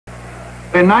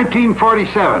In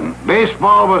 1947,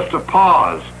 baseball was to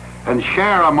pause and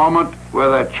share a moment with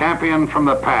a champion from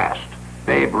the past,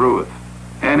 Babe Ruth.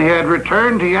 And he had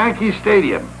returned to Yankee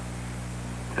Stadium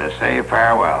to say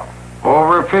farewell.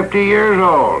 Over 50 years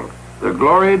old, the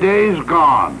glory days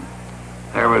gone.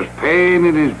 There was pain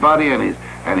in his body,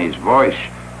 and his voice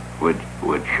would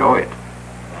show it.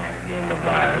 The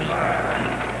virus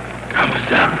comes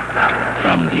down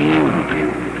from the U.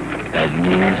 That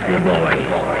means the boy.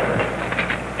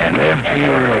 And if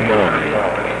you're a boy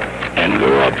and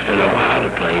grew up in a while to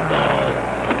play ball,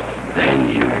 then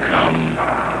you come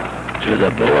to the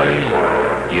boys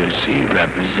you see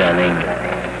representing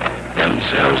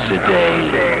themselves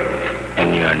today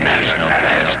in your national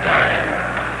pastime.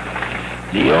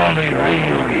 The only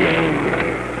real game,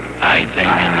 I think,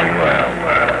 in the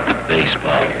world,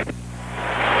 baseball.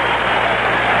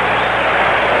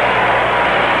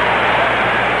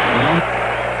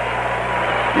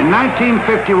 In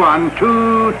 1951,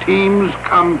 two teams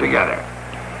come together.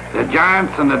 The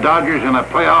Giants and the Dodgers in a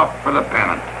playoff for the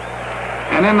pennant.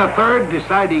 And in the third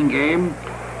deciding game,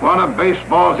 one of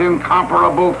baseball's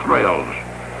incomparable thrills.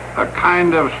 A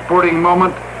kind of sporting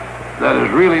moment that is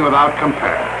really without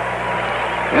compare.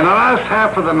 In the last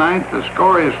half of the ninth, the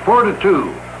score is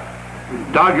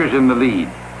 4-2. Dodgers in the lead.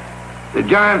 The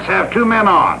Giants have two men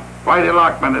on. Whitey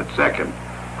Lockman at second.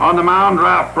 On the mound,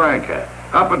 Ralph Branca.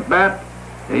 Up at bat,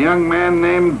 a young man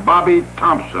named Bobby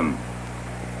Thompson.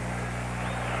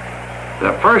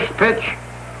 The first pitch,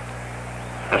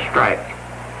 a strike.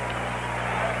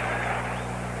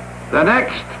 The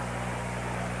next,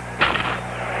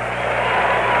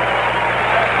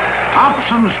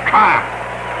 Thompson's triumph.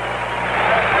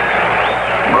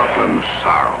 Brooklyn's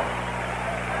sorrow.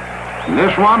 And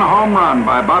this one home run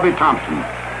by Bobby Thompson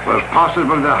was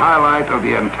possibly the highlight of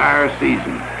the entire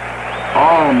season,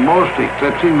 almost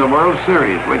eclipsing the World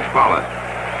Series which followed.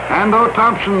 And though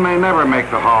Thompson may never make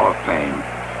the Hall of Fame,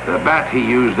 the bat he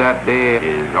used that day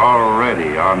is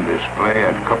already on display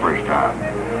at Cooperstown.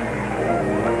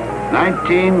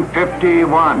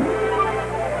 1951.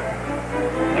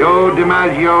 Joe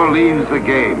DiMaggio leaves the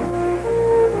game.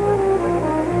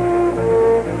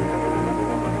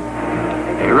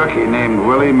 A rookie named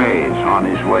Willie Mays on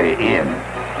his way in.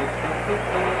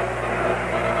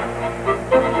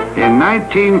 In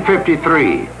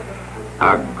 1953,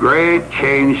 a great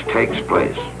change takes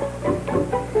place.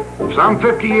 Some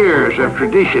 50 years of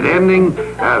tradition ending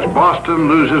as Boston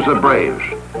loses the Braves.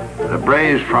 The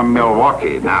Braves from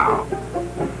Milwaukee now.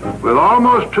 With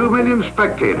almost 2 million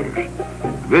spectators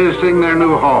visiting their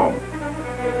new home.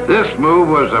 This move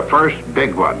was the first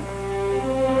big one.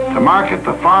 To market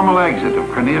the formal exit of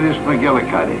Cornelius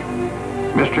McGillicuddy,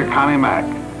 Mr. Connie Mack,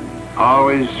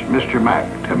 always Mr. Mack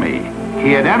to me.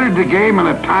 He had entered the game in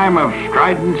a time of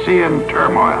stridency and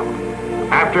turmoil.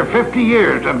 After 50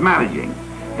 years of managing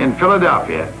in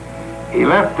Philadelphia, he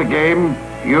left the game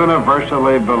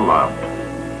universally beloved.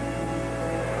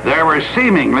 There were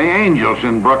seemingly angels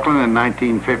in Brooklyn in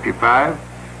 1955.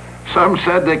 Some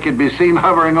said they could be seen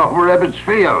hovering over Ebbets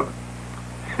Field.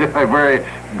 A very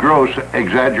gross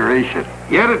exaggeration.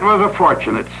 Yet it was a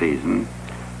fortunate season,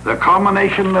 the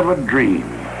culmination of a dream,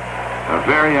 a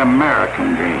very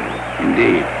American dream,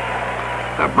 indeed.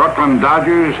 The Brooklyn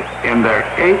Dodgers, in their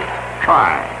 8th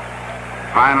try,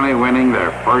 finally winning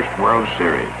their first World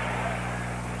Series.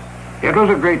 It was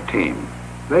a great team.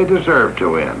 They deserved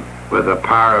to win, with the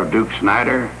power of Duke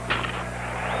Snider,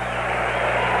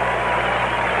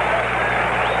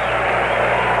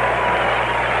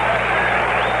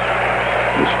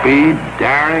 the speed,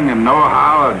 daring, and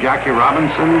know-how of Jackie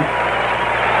Robinson,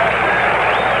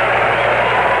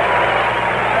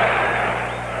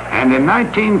 and in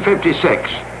 1956,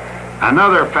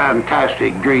 another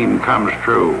fantastic dream comes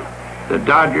true. The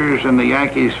Dodgers and the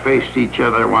Yankees faced each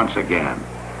other once again.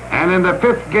 And in the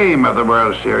 5th game of the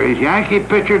World Series, Yankee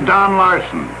pitcher Don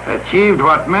Larson achieved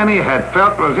what many had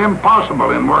felt was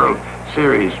impossible in World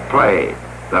Series play,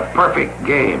 the perfect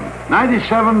game.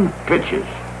 97 pitches,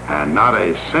 and not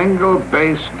a single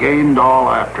base gained all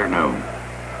afternoon.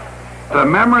 The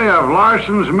memory of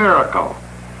Larson's miracle,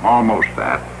 almost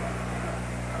that,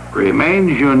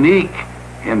 remains unique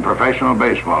in professional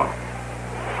baseball.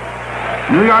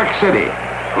 New York City,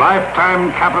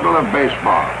 lifetime capital of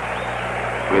baseball,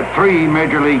 with 3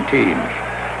 major league teams,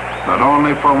 but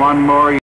only for one more year.